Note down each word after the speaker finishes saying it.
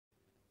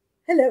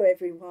Hello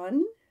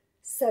everyone.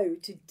 So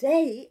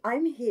today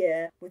I'm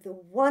here with the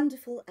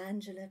wonderful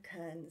Angela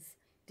Cairns.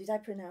 Did I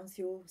pronounce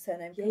your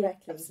surname correctly? Yeah,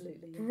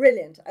 absolutely.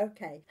 Brilliant.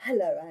 Okay.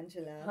 Hello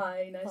Angela.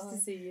 Hi, nice to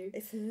see you.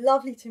 It's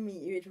lovely to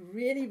meet you. It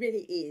really,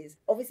 really is.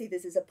 Obviously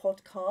this is a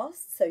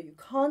podcast, so you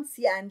can't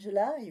see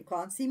Angela, you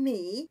can't see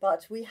me,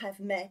 but we have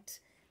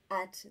met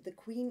at the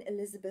Queen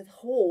Elizabeth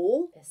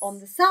Hall on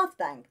the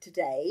Southbank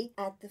today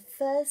at the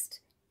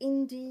first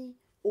indie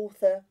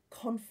author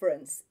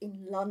conference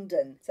in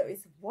London. So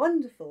it's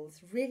wonderful.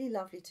 It's really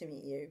lovely to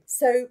meet you.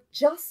 So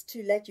just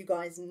to let you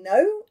guys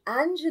know,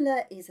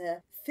 Angela is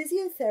a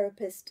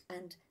physiotherapist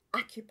and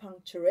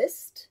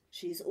acupuncturist.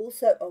 She's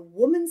also a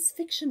women's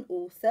fiction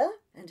author,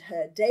 and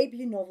her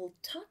debut novel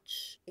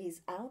Touch is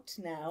out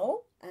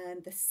now,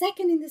 and the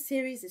second in the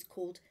series is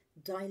called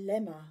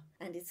Dilemma,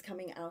 and it's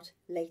coming out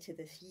later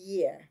this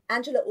year.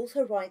 Angela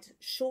also writes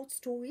short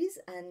stories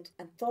and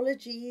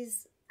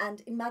anthologies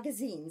and in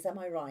magazines, am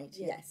I right?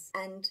 Yes.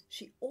 And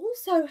she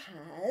also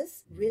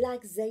has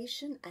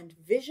relaxation and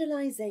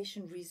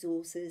visualization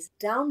resources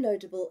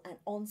downloadable and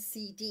on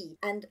CD.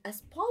 And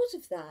as part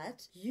of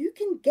that, you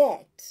can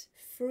get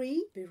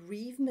free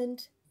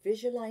bereavement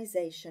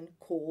visualization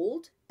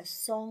called A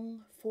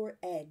Song for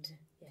Ed.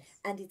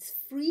 Yes. And it's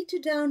free to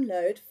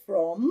download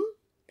from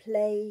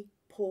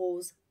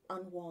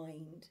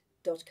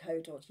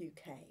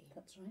playpauseunwind.co.uk.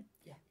 That's right.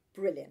 Yeah.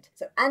 Brilliant.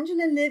 So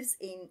Angela lives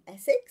in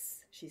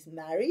Essex. She's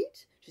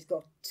married. She's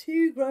got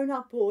 2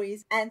 grown-up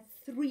boys and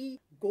 3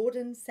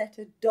 Gordon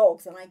Setter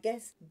dogs. And I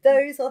guess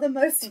those are the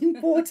most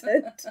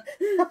important.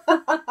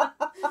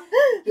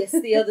 Yes,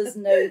 the others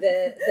know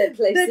their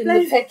place in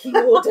the pecking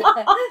order.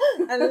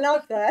 I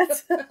love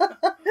that.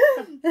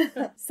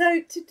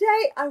 So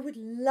today I would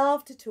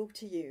love to talk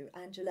to you,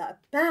 Angela,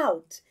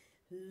 about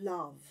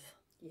love.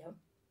 Yeah.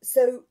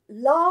 So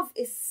love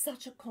is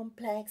such a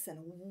complex and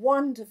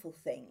wonderful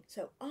thing.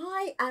 So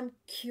I am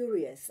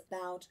curious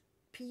about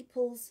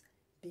people's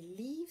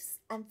beliefs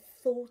and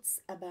thoughts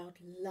about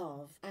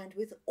love. And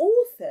with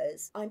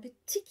authors, I'm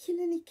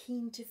particularly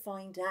keen to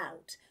find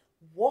out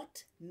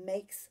what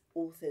makes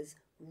authors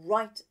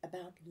write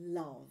about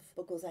love.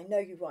 Because I know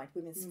you write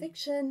women's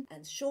fiction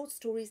and short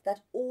stories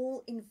that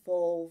all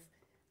involve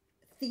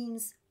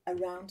themes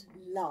around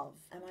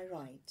love. Am I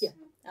right? Yeah,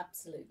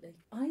 absolutely.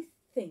 I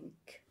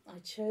think I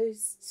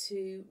chose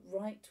to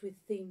write with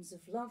themes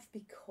of love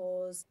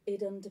because it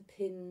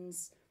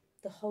underpins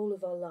the whole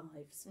of our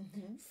lives,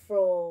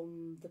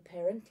 from the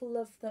parental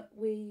love that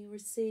we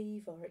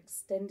receive, our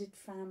extended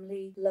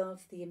family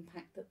love, the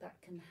impact that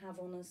that can have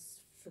on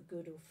us for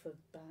good or for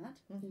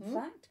bad, in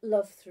fact,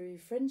 love through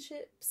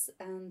friendships,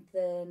 and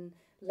then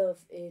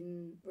love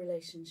in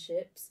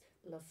relationships,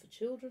 love for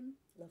children,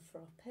 love for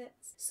our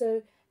pets.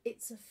 So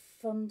it's a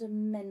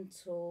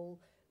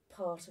fundamental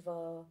part of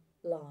our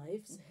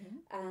lives,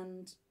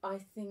 and I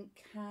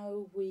think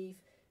how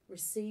we've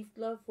received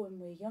love when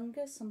we're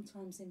younger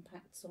sometimes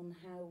impacts on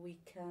how we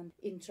can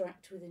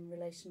interact within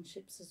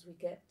relationships as we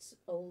get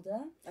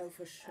older. Oh,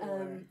 for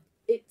sure.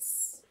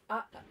 It's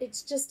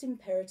just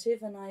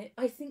imperative, and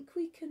I think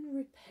we can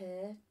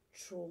repair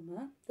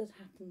trauma that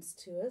happens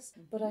to us,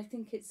 but I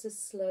think it's a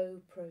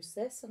slow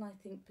process, and I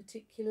think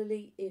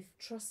particularly if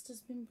trust has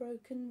been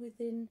broken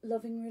within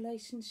loving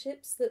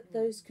relationships, that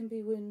those can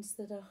be wounds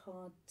that are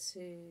hard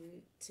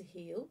to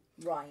heal.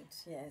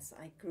 Right, yes,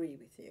 I agree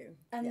with you.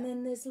 And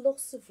then there's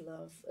loss of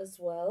love as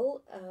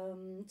well.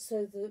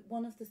 So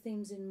one of the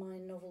themes in my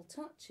novel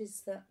Touch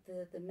is that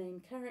the main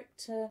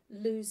character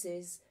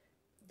loses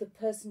the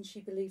person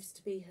she believes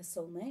to be her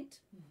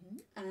soulmate,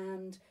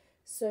 and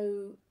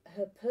so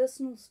her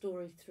personal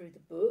story through the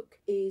book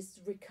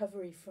is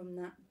recovery from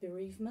that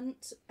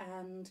bereavement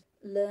and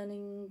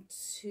learning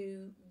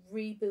to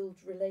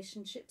rebuild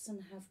relationships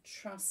and have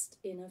trust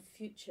in a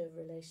future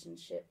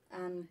relationship.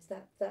 And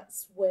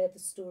that's where the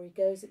story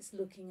goes. It's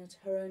looking at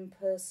her own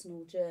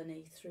personal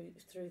journey through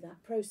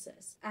that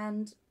process.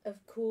 And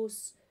of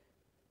course,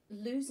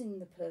 losing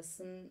the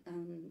person,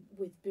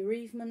 with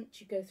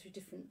bereavement, you go through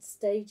different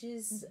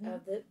stages.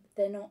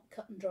 They're not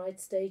cut and dried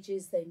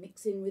stages. They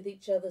mix in with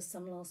each other.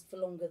 Some last for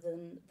longer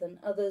than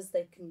others.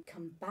 They can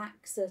come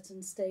back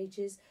certain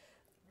stages.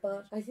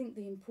 But I think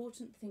the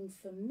important thing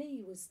for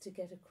me was to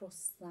get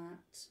across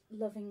that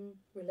loving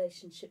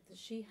relationship that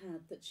she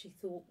had, that she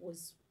thought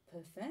was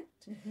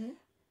perfect.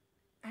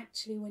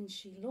 Actually, when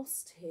she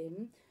lost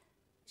him,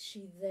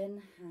 she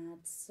then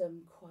had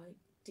some quite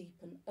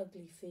deep and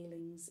ugly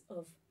feelings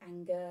of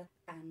anger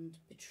and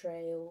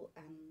betrayal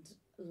and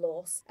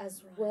loss,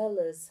 as well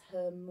as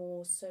her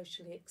more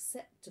socially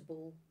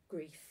acceptable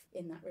grief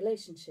in that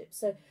relationship.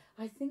 So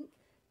I think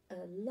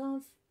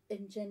love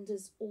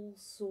engenders all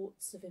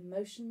sorts of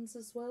emotions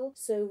as well.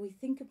 So we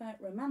think about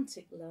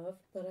romantic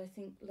love, but I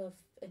think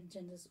love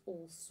engenders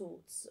all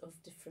sorts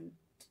of different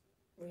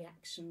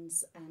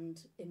reactions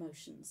and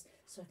emotions.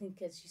 So I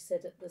think, as you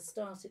said at the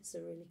start, it's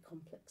a really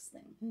complex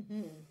thing.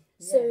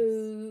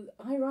 So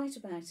I write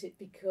about it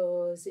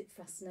because it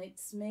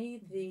fascinates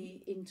me.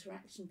 The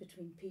interaction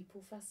between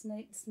people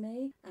fascinates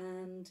me,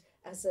 and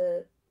as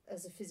a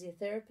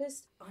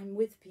physiotherapist, I'm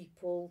with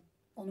people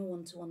on a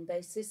one-to-one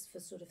basis for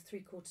sort of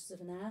 3/4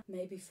 of an hour,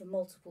 maybe for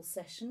multiple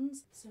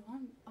sessions. So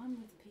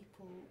I'm with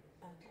people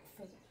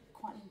for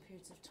quite long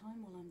periods of time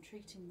while I'm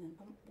treating them.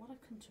 And what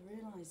I've come to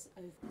realise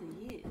over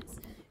the years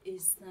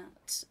is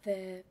that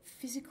their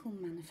physical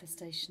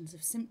manifestations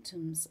of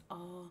symptoms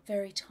are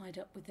very tied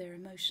up with their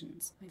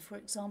emotions. I mean, for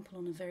example,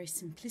 on a very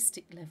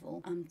simplistic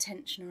level,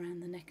 tension around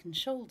the neck and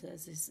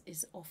shoulders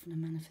is often a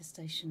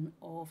manifestation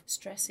of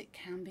stress. It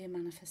can be a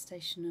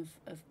manifestation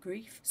of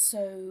grief.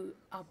 So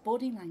our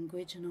body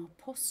language and our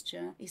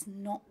posture is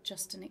not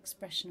just an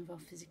expression of our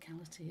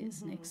physicality,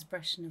 it's an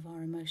expression of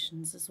our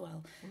emotions as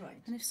well. Right.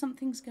 And if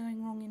something's going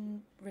wrong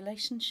in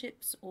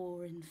relationships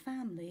or in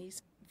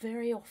families,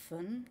 very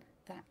often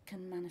that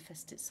can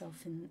manifest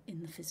itself in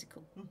the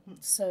physical.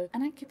 So,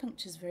 and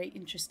acupuncture is a very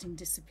interesting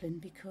discipline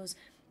because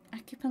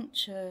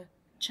acupuncture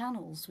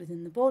channels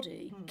within the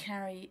body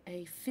carry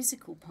a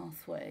physical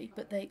pathway,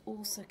 but they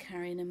also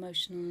carry an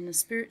emotional and a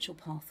spiritual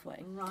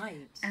pathway.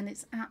 Right. And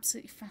it's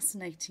absolutely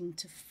fascinating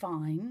to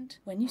find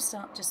when you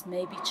start just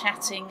maybe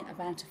chatting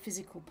about a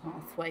physical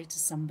pathway to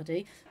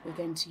somebody. We're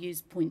going to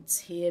use points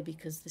here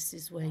because this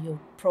is where your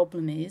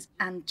problem is,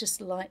 and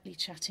just lightly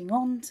chatting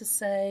on to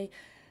say,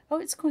 oh,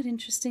 it's quite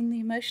interesting.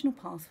 The emotional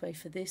pathway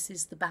for this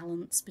is the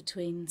balance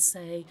between,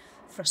 say,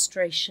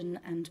 frustration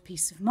and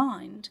peace of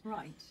mind.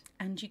 Right.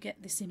 And you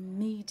get this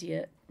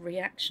immediate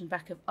reaction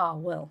back of, oh,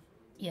 well,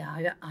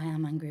 yeah, I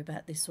am angry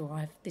about this,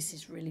 or this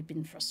has really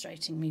been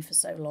frustrating me for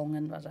so long,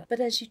 and blah, blah. But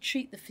as you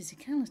treat the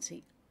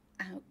physicality,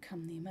 out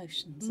come the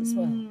emotions as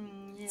well.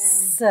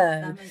 Yes, So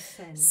that makes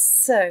sense.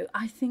 So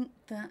I think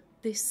that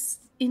this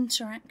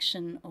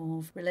interaction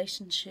of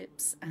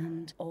relationships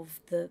and of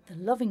the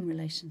loving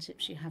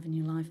relationships you have in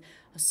your life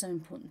are so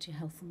important to your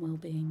health and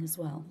well-being as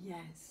well.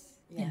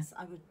 Yes,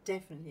 I would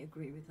definitely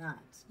agree with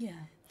that.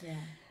 Yeah. Yeah.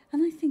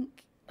 And I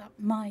think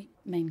my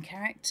main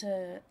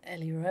character,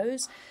 Ellie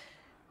Rose,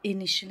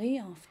 initially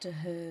after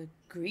her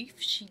grief,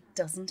 she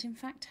doesn't in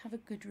fact have a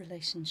good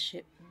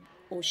relationship,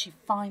 or she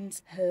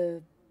finds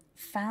her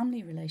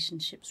family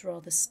relationships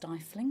rather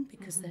stifling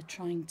because they're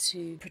trying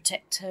to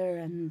protect her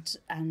and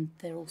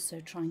they're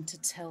also trying to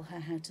tell her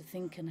how to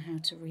think and how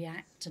to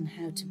react and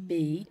how to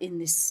be in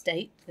this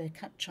state. They're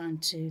trying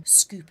to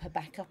scoop her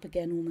back up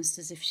again almost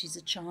as if she's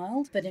a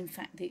child, but in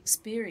fact the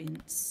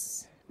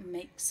experience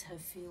makes her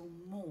feel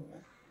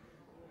more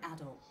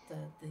adult,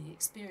 the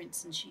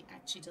experience, and she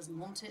actually doesn't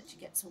want it. She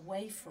gets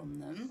away from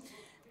them,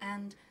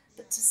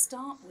 but to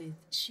start with,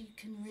 she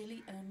can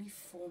really only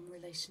form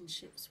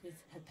relationships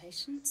with her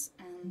patients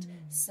and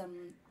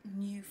some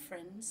new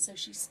friends. So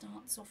she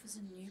starts off as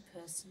a new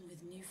person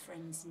with new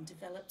friends and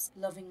develops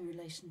loving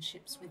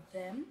relationships with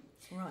them.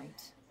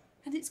 Right.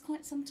 And it's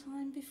quite some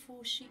time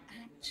before she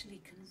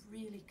actually can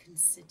really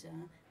consider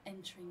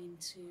entering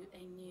into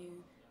a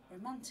new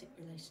romantic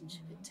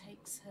relationship. It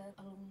takes her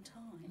a long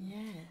time.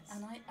 Yes.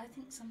 And I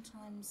think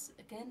sometimes,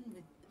 again,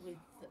 with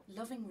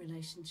loving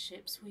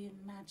relationships, we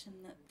imagine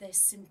that they're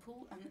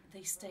simple and that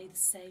they stay the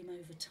same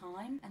over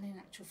time, and in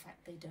actual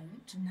fact they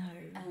don't.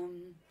 No.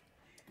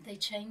 They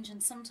change,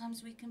 and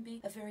sometimes we can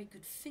be a very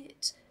good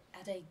fit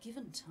at a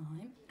given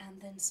time,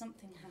 and then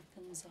something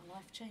happens, our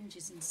life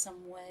changes in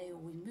some way, or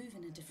we move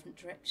in a different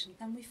direction,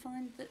 and we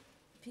find that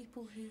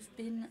people who've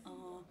been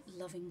our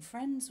loving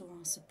friends or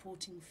our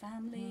supporting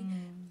family,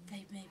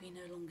 they maybe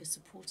no longer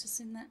support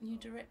us in that new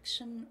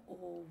direction,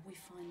 or we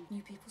find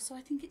new people. So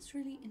I think it's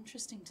really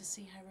interesting to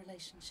see how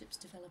relationships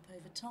develop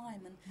over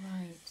time. And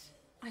Right.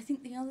 I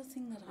think the other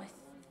thing that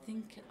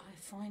I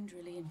find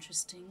really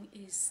interesting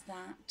is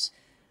that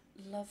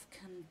love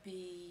can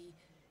be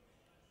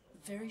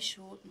very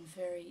short and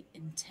very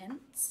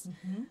intense,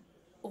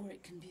 or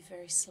it can be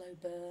very slow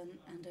burn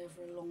and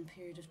over a long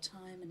period of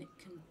time, and it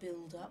can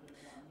build up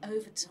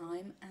over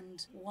time.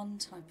 And one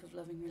type of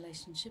loving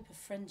relationship, a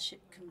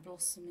friendship, can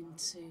blossom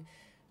into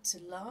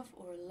love,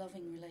 or a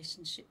loving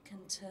relationship can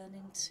turn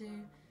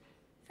into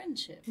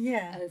friendship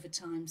over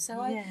time.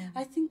 So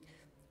I think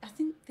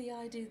the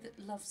idea that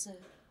love's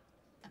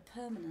a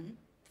permanent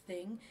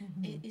thing,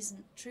 it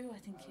isn't true. I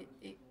think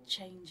it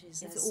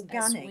changes It's as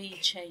organic. As we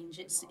change.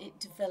 It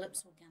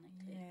develops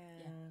organically.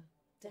 Yeah,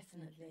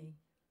 definitely.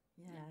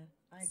 Yeah,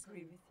 I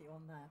agree with you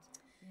on that.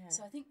 Yeah.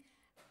 So I think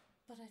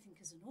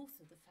as an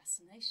author, the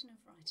fascination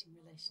of writing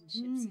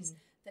relationships is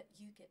that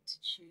you get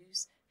to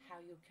choose how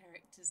your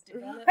characters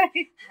develop,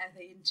 how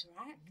they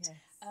interact.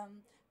 Yes.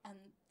 And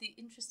the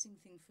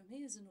interesting thing for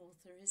me as an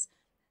author is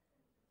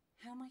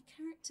how my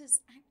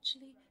characters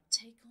actually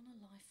take on a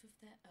life of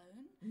their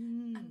own.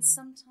 And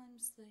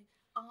sometimes the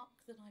arc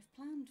that I've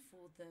planned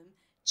for them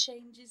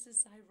changes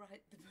as I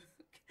write the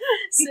book.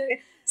 So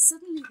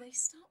suddenly they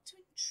start to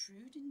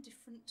intrude in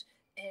different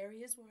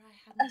areas where I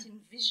hadn't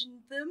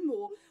envisioned them,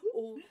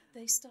 or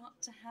they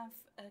start to have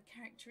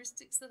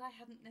characteristics that I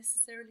hadn't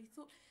necessarily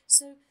thought.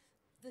 So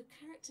the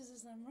characters,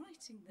 as I'm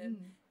writing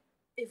them,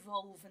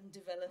 evolve and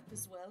develop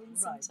as well, and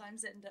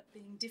sometimes end up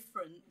being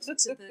different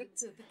to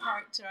the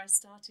character I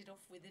started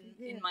off with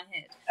in my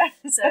head.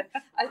 So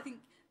I think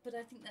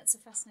that's a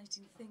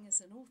fascinating thing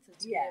as an author,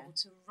 to be able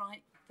to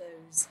write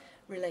those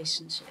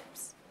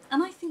relationships.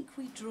 And I think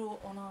we draw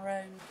on our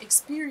own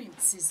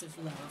experiences of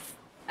love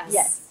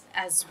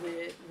as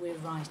we're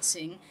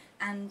writing.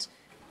 And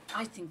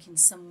I think in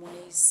some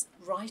ways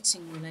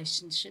writing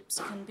relationships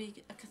can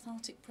be a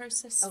cathartic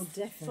process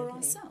for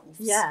ourselves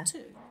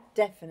too.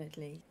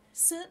 Definitely.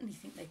 Certainly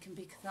think they can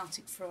be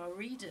cathartic for our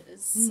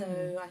readers.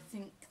 So I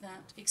think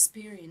that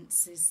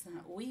experiences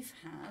that we've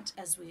had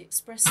as we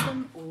express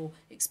them, or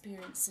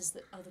experiences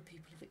that other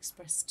people have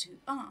expressed to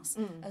us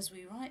as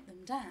we write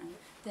them down,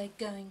 they're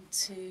going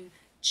to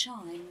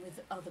chime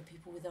with other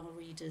people, with our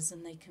readers,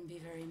 and they can be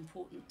very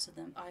important to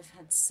them. I've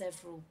had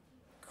several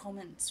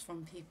comments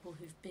from people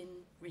who've been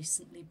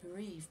recently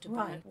bereaved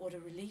about what a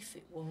relief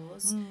it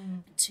was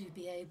to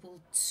be able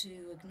to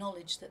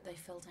acknowledge that they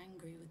felt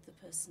angry with the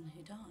person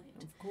who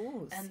died. Of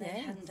course. And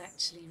they hadn't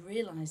actually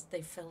realised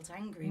they felt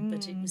angry,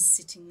 but it was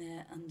sitting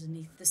there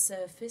underneath the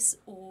surface,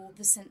 or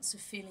the sense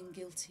of feeling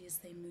guilty as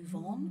they move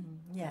on.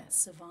 That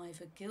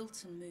survivor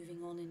guilt and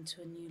moving on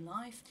into a new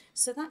life.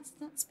 So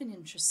that's been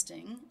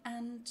interesting.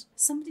 And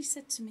somebody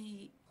said to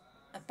me,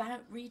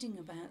 about reading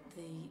about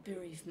the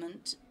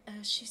bereavement,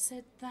 she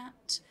said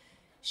that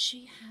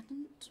she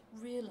hadn't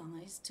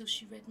realised till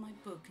she read my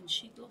book, and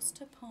she'd lost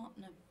her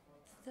partner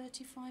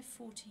 35,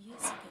 40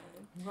 years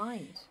ago.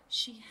 Right.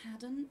 She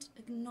hadn't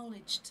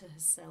acknowledged to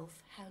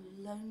herself how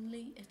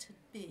lonely it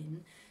had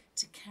been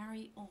to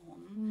carry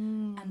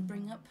on and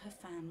bring up her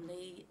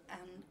family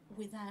and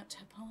without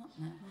her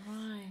partner.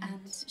 Right.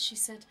 And she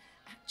said,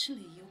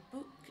 actually, your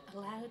book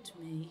allowed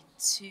me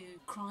to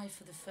cry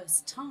for the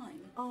first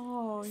time.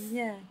 Oh,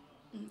 yeah.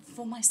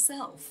 For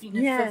myself,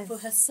 for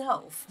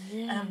herself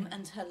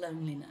and her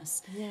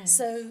loneliness. Yes.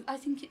 So I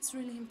think it's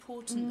really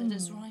important that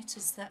as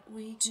writers that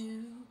we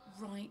do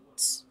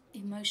write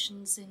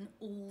emotions in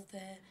all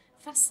their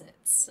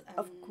facets.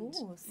 Of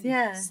course,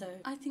 So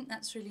I think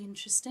that's really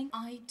interesting.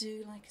 I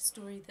do like a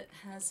story that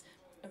has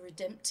a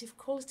redemptive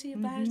quality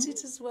about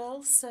it as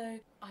well. So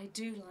I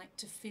do like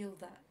to feel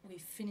that we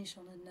finish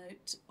on a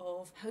note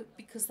of hope,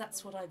 because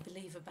that's what I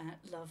believe about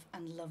love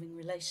and loving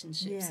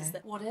relationships, is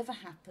that whatever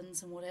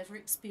happens and whatever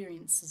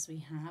experiences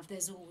we have,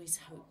 there's always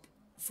hope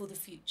for the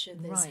future.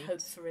 There's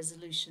hope for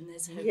resolution.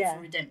 There's hope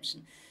for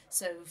redemption.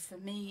 So for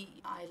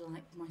me, I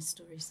like my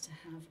stories to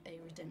have a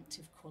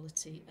redemptive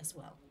quality as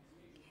well.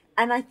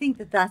 And I think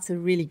that that's a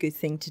really good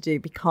thing to do,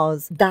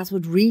 because that's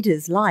what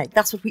readers like.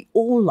 That's what we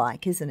all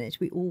like, isn't it?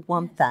 We all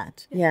want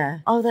that. Yeah.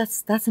 Oh,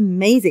 that's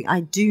amazing.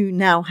 I do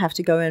now have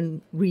to go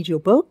and read your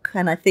book,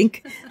 and I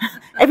think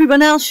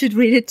everyone else should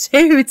read it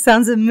too. It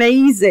sounds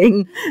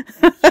amazing.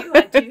 Thank you.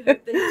 I do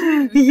hope they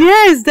do.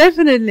 Yes,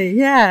 definitely.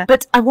 Yeah.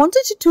 But I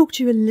wanted to talk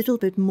to you a little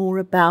bit more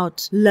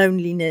about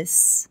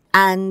loneliness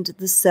and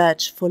the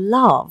search for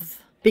love.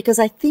 Because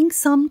I think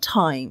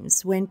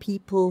sometimes when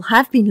people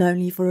have been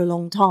lonely for a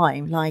long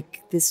time,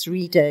 like this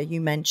reader you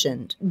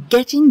mentioned,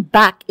 getting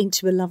back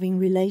into a loving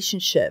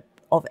relationship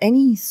of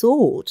any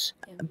sort,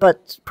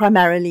 but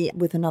primarily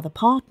with another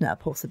partner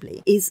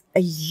possibly, is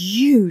a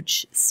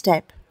huge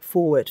step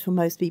forward for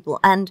most people.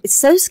 And it's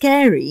so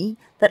scary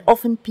that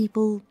often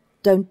people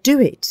don't do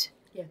it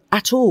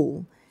at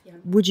all. Yeah.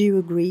 Would you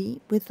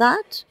agree with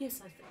that?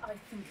 Yes, I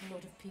think a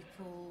lot of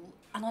people,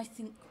 and I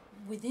think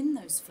within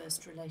those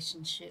first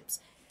relationships,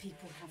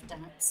 people have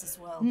doubts as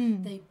well.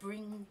 They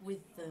bring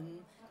with them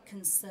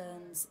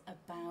concerns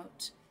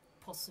about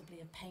possibly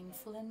a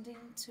painful ending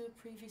to a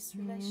previous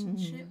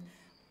relationship,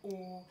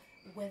 or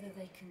whether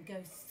they can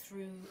go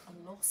through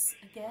a loss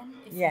again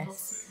if a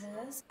loss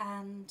occurs.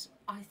 And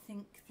I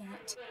think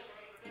that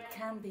it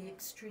can be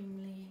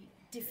extremely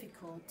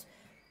difficult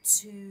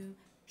to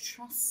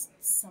trust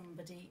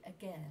somebody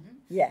again.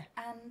 Yeah.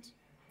 And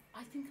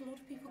I think a lot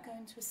of people go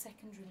into a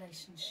second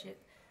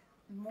relationship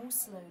more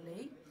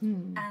slowly,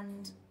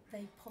 and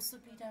they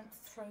possibly don't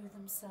throw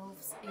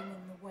themselves in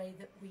the way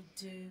that we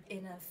do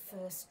in a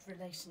first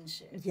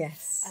relationship.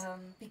 Yes.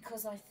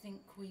 Because I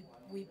think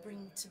we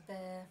bring to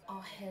bear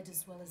our head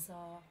as well as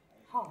our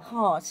heart.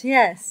 Heart,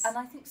 yes. And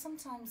I think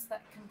sometimes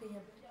that can be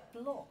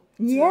a block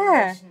to a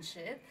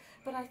relationship.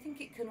 But I think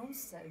it can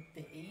also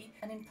be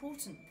an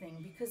important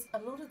thing, because a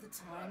lot of the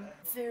time,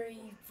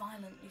 very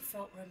violently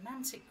felt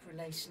romantic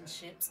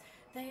relationships,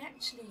 they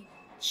actually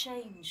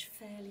change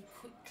fairly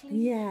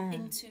quickly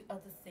into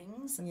other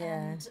things.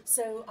 And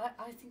so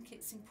I think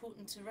it's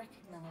important to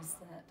recognise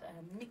that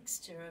a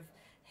mixture of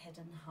head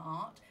and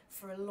heart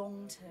for a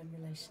long-term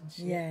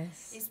relationship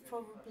is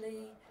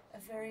probably a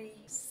very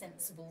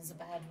sensible is a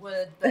bad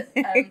word, but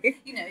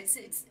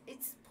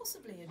it's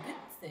possibly a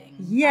good thing.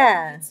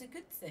 Yeah, it's a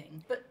good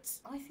thing. But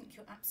I think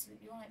you're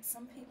absolutely right.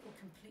 Some people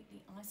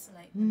completely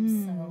isolate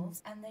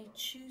themselves and they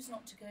choose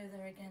not to go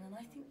there again. And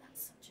I think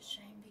that's such a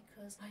shame,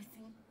 because I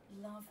think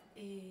love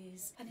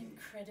is an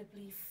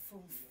incredibly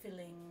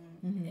fulfilling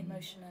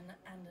emotion,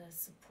 and a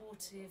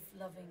supportive,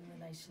 loving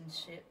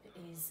relationship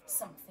is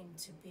something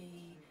to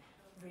be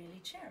really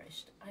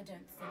cherished. I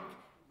don't think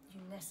you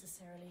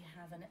necessarily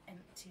have an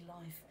empty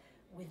life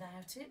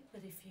without it,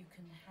 but if you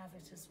can have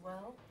it as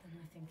well, then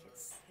I think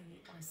it's the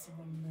icing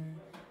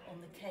on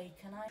the cake.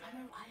 And I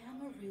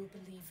am a real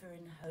believer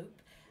in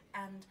hope,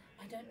 And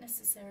I don't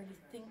necessarily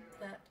think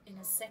that in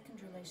a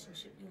second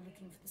relationship you're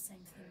looking for the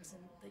same things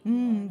that you are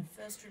in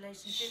a first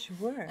relationship.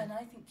 Sure. And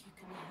I think you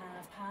can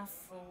have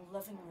powerful,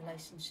 loving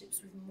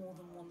relationships with more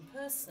than one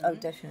person. Oh,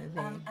 definitely.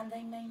 And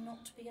they may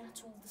not be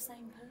at all the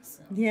same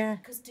person. Yeah.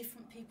 Because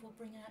different people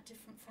bring out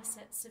different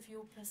facets of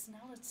your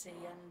personality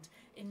and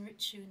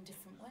enrich you in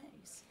different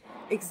ways.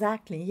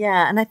 Exactly,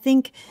 yeah. And I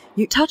think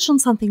you touched on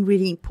something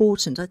really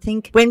important. I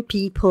think when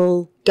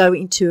people go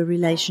into a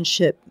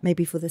relationship,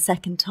 maybe for the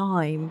second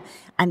time,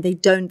 and they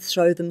don't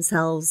throw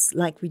themselves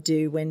like we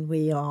do when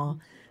we are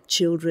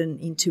children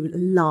into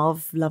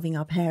loving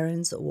our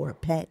parents or a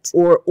pet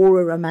or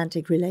a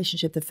romantic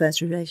relationship, the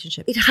first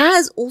relationship, it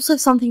has also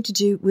something to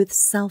do with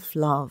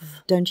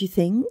self-love, don't you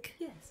think?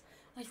 Yes,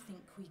 I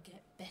think we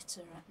get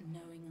better at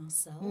knowing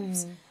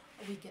ourselves.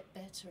 We get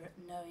better at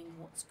knowing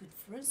what's good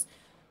for us.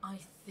 I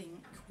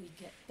think we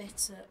get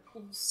better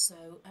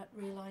also at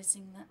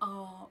realising that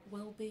our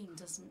well-being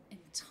doesn't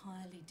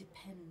entirely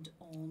depend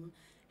on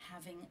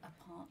having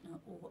a partner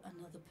or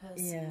another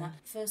person. Yeah. That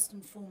first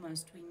and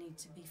foremost we need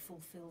to be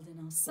fulfilled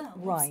in ourselves.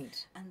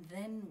 Right. And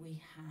then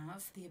we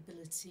have the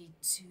ability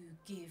to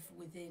give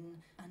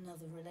within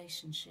another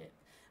relationship.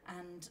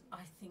 And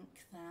I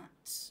think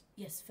that,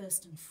 yes,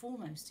 first and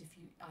foremost,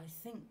 I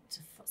think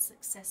to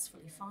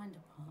successfully find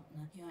a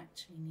partner, you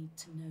actually need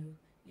to know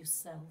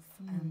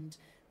yourself and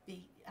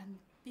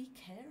be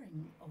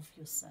caring of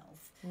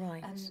yourself.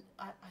 Right. And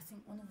I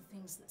think one of the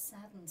things that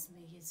saddens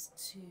me is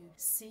to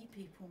see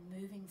people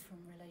moving from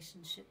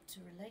relationship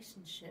to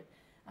relationship.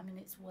 I mean,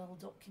 it's well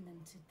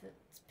documented that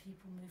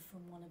people move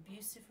from one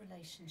abusive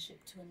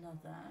relationship to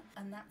another,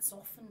 and that's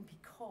often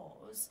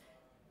because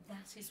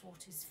that is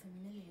what is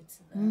familiar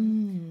to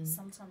them.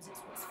 Sometimes it's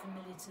what's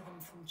familiar to them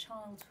from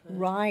childhood.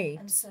 Right.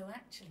 And so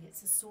actually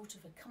it's a sort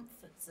of a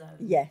comfort zone.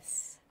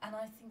 Yes. And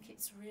I think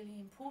it's really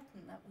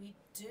important that we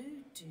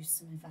do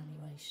some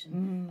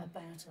evaluation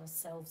about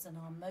ourselves and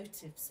our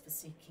motives for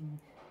seeking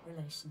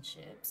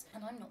relationships.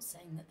 And I'm not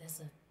saying that there's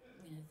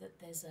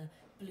a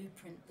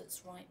blueprint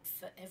that's right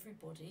for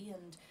everybody,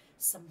 and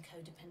some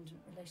codependent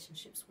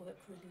relationships work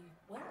really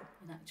well,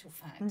 in actual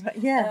fact. Right,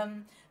 yeah.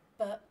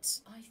 But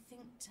I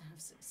think to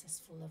have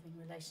successful loving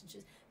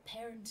relationships,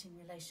 parenting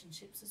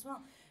relationships as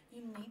well,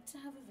 you need to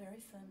have a very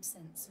firm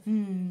sense of who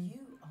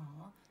you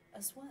are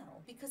as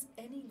well, because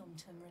any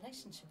long-term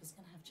relationship is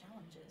going to have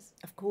challenges.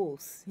 Of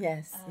course,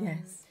 yes,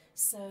 yes.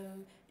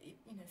 So,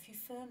 if you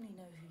firmly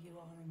know who you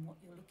are and what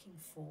you're looking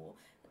for,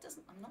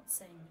 I'm not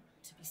saying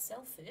to be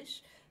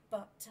selfish,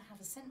 but to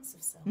have a sense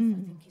of self, I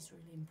think is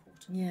really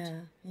important.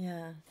 Yeah,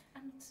 yeah.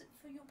 And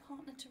for your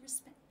partner to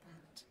respect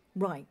that.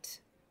 Right,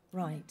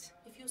 right.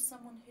 If you're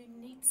someone who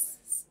needs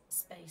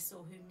space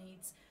or who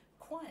needs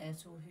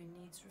quiet or who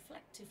needs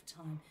reflective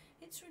time,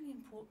 it's really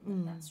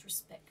important that that's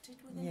respected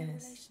within a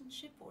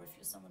relationship. Or if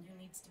you're someone who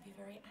needs to be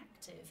very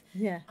active.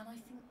 Yeah. And I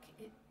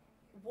think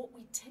what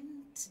we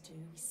tend to do,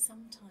 we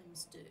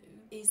sometimes do,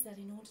 is that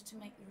in order to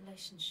make the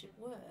relationship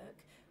work,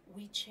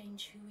 we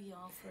change who we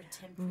are for a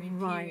temporary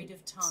period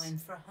of time,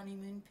 for a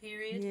honeymoon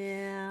period.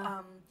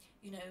 Yeah.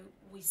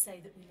 We say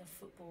that we love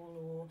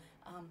football,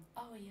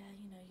 or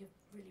you're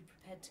really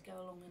prepared to go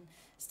along and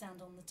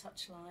stand on the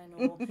touchline,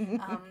 or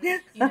I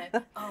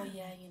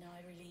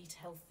really eat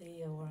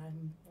healthy, or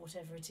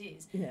whatever it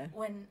is. Yeah.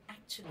 When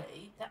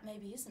actually that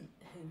maybe isn't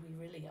who we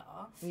really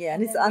are. Yeah,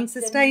 and it's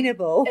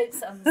unsustainable.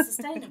 It's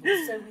unsustainable.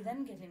 So we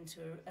then get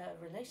into a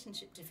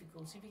relationship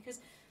difficulty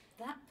because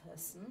that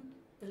person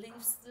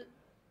believes that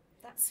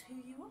that's who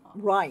you are.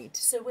 Right.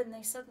 So when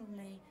they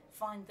suddenly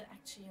find that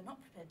actually you're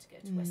not prepared to go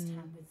to West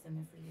Ham with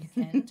them every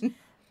weekend,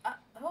 that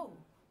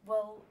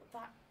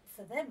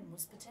for them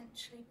was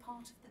potentially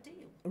part of the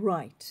deal.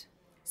 Right.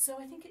 So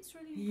I think it's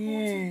really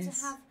important to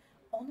have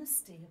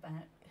honesty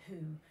about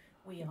who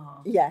we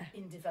are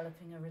in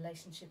developing a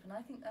relationship. And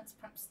I think that's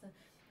perhaps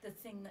the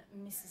thing that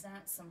misses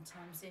out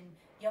sometimes in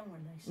young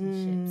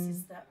relationships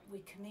is that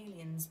we're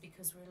chameleons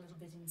because we're a little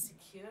bit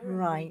insecure.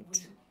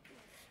 Right.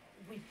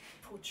 We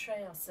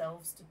portray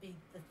ourselves to be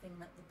the thing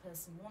that the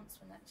person wants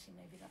when actually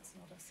maybe that's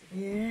not us at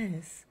all.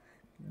 Yes.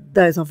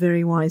 Those are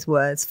very wise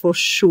words, for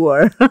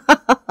sure. Rather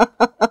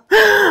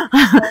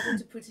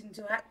to put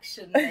into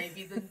action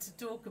maybe than to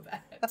talk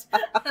about.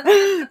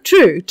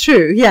 True,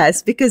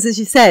 yes. Because as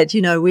you said,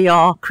 we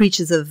are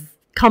creatures of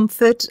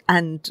comfort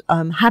and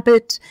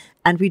habit,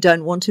 and we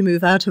don't want to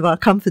move out of our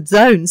comfort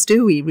zones,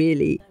 do we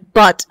really? No.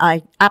 But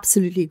I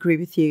absolutely agree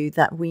with you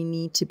that we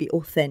need to be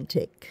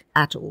authentic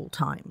at all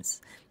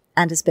times.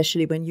 And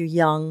especially when you're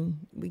young,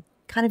 we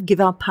kind of give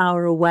our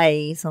power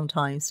away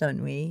sometimes,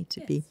 don't we,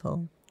 to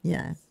people?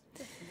 Yeah.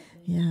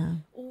 Definitely. Yeah.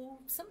 Or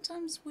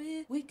sometimes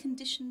we're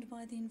conditioned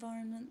by the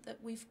environment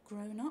that we've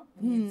grown up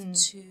with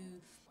to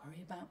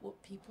worry about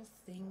what people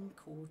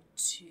think, or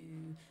to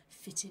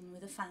fit in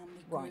with a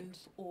family group,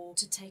 or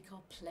to take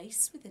our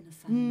place within a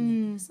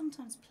family. Because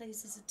sometimes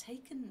places are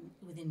taken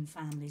within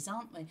families,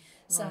 aren't we?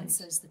 So and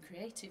so's the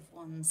creative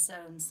one, so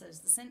and so's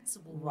the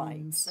sensible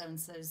one, so and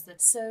so's the...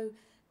 So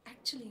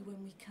actually,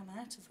 when we come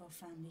out of our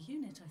family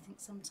unit, I think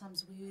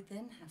sometimes we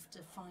then have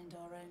to find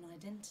our own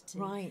identity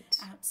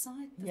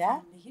outside the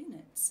family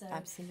unit. So,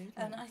 absolutely.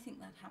 And I think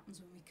that happens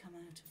when we come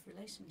out of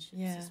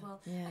relationships as well.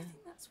 Yeah. I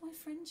think that's why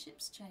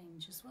friendships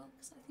change as well,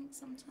 because I think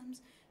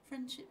sometimes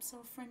friendships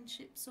are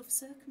friendships of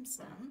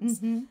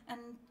circumstance,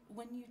 and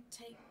when you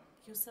take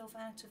yourself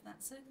out of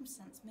that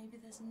circumstance, maybe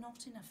there's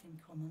not enough in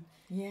common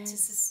to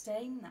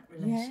sustain that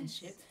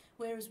relationship.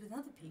 Whereas with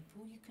other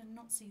people, you can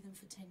not see them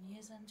for 10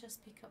 years and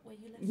just pick up where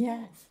you left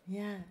off.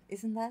 Yeah,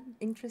 isn't that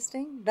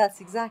interesting? That's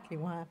exactly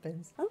what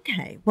happens.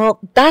 Okay, well,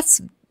 that's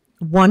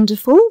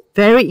wonderful,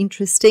 very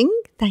interesting.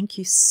 Thank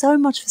you so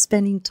much for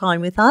spending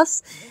time with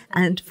us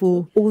and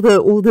for all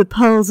the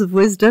pearls of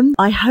wisdom.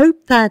 I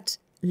hope that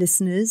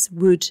listeners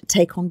would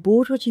take on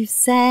board what you've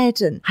said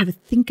and have a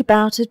think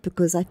about it,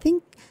 because I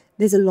think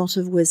there's a lot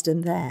of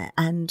wisdom there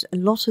and a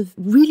lot of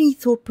really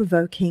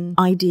thought-provoking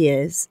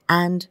ideas.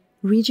 And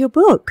read your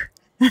book.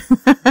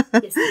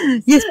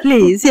 Yes,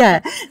 please.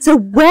 Yeah. So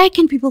where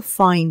can people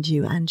find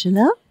you,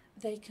 Angela?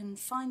 They can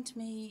find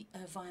me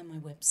via my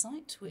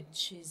website,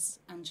 which is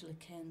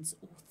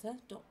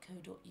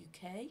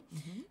angelacairnsauthor.co.uk.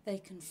 They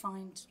can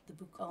find the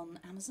book on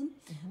Amazon,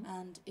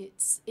 and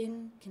it's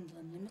in Kindle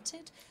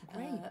Unlimited.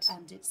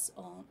 And it's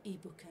on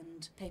ebook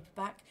and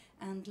paperback.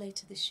 And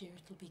later this year,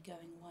 it'll be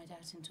going wide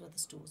out into other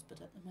stores. But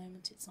at the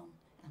moment, it's on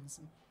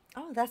Amazon.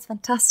 Oh, that's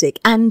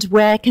fantastic. And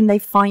where can they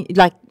find,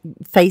 like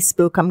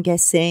Facebook, I'm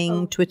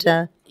guessing,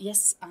 Twitter?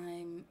 Yes,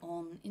 I'm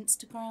on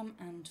Instagram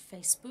and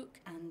Facebook,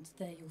 and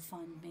there you'll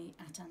find me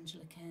at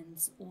Angela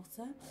Cairns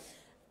Author.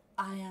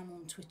 I am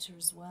on Twitter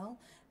as well,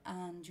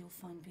 and you'll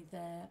find me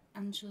there,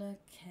 Angela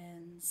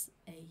Cairns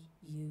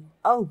AU.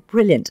 Oh,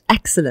 brilliant.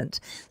 Excellent.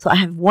 So I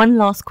have one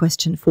last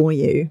question for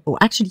you, or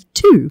actually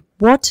two.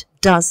 What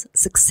does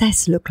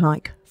success look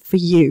like for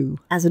you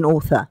as an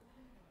author?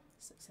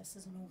 Success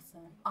as an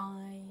author.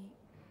 I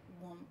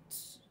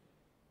want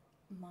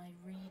my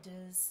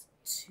readers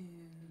to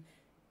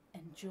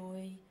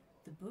enjoy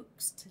the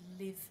books, to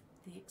live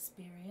the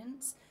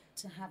experience,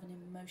 to have an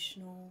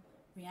emotional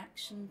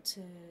reaction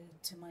to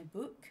my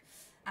book,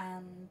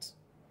 and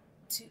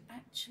to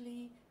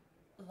actually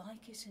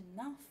like it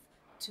enough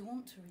to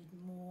want to read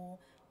more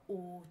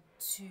or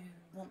to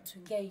want to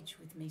engage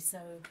with me.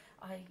 So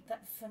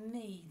that for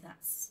me,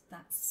 that's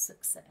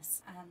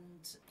success,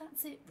 and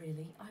that's it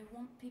really. I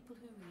want people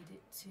who read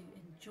it to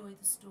enjoy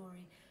the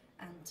story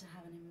and to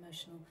have an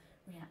emotional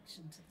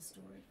reaction to the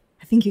story.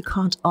 I think you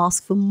can't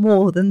ask for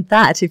more than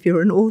that if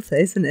you're an author,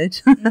 isn't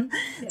it?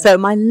 So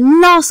my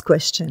last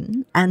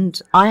question,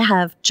 and I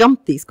have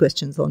jumped these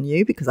questions on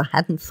you because I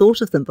hadn't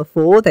thought of them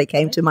before. They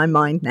came to my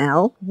mind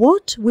now.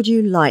 What would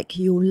you like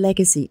your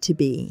legacy to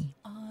be?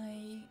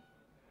 I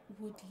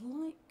would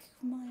like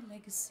my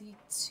legacy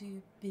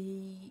to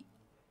be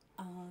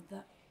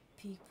that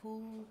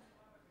people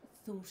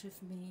thought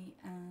of me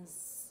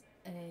as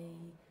a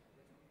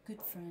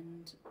good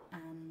friend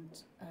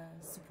and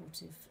a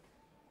supportive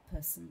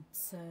person.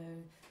 So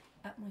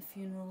at my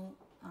funeral,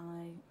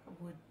 I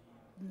would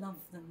love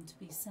them to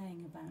be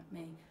saying about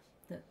me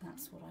that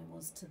that's what I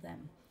was to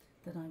them,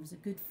 that I was a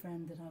good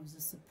friend, that I was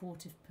a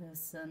supportive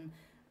person,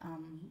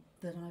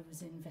 that I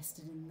was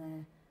invested in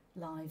their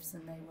lives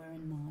and they were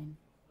in mine.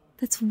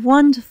 That's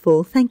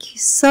wonderful. Thank you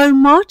so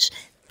much.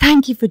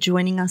 Thank you for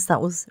joining us.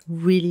 That was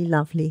really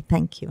lovely.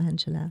 Thank you,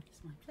 Angela.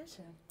 It's my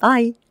pleasure.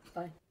 Bye.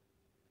 Bye.